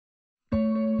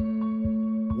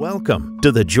Welcome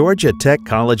to the Georgia Tech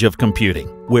College of Computing,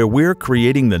 where we're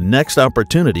creating the next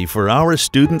opportunity for our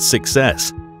students'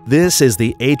 success. This is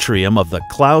the atrium of the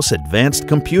Klaus Advanced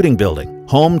Computing Building,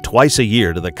 home twice a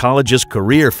year to the college's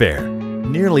career fair.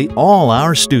 Nearly all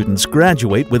our students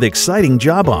graduate with exciting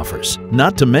job offers,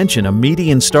 not to mention a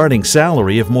median starting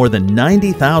salary of more than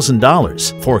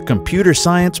 $90,000 for computer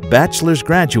science bachelor's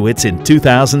graduates in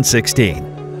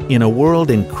 2016. In a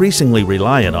world increasingly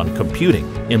reliant on computing,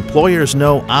 employers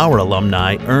know our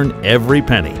alumni earn every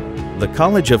penny. The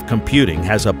College of Computing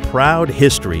has a proud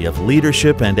history of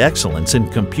leadership and excellence in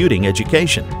computing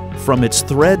education. From its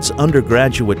Threads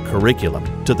undergraduate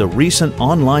curriculum to the recent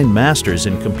online Masters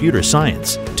in Computer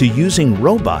Science to using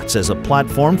robots as a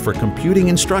platform for computing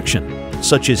instruction,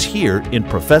 such as here in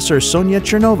Professor Sonia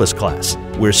Chernova's class,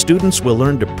 where students will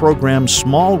learn to program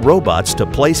small robots to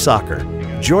play soccer.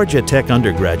 Georgia Tech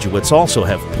undergraduates also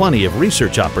have plenty of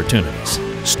research opportunities.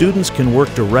 Students can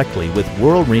work directly with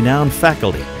world-renowned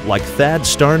faculty like Thad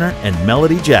Starner and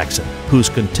Melody Jackson,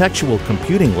 whose Contextual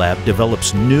Computing Lab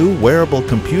develops new wearable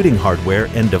computing hardware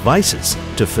and devices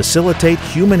to facilitate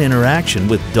human interaction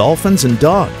with dolphins and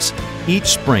dogs. Each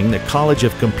spring, the College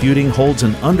of Computing holds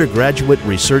an undergraduate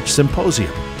research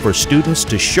symposium for students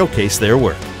to showcase their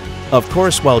work. Of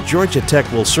course, while Georgia Tech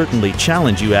will certainly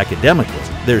challenge you academically,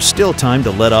 there's still time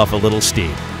to let off a little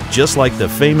steam, just like the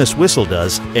famous whistle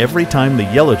does every time the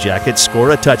Yellow Jackets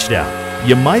score a touchdown.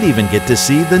 You might even get to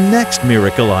see the next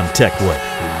miracle on Techwood.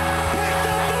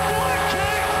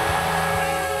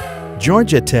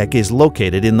 Georgia Tech is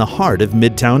located in the heart of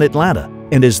Midtown Atlanta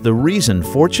and is the reason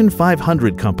Fortune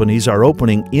 500 companies are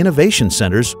opening innovation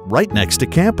centers right next to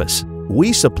campus.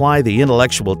 We supply the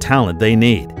intellectual talent they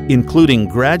need, including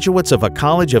graduates of a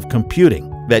College of Computing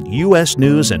that U.S.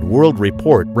 News and World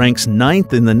Report ranks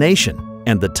 9th in the nation,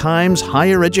 and the Times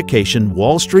Higher Education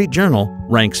Wall Street Journal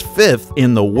ranks 5th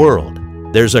in the world.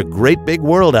 There's a great big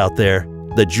world out there.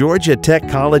 The Georgia Tech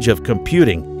College of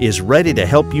Computing is ready to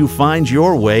help you find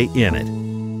your way in it.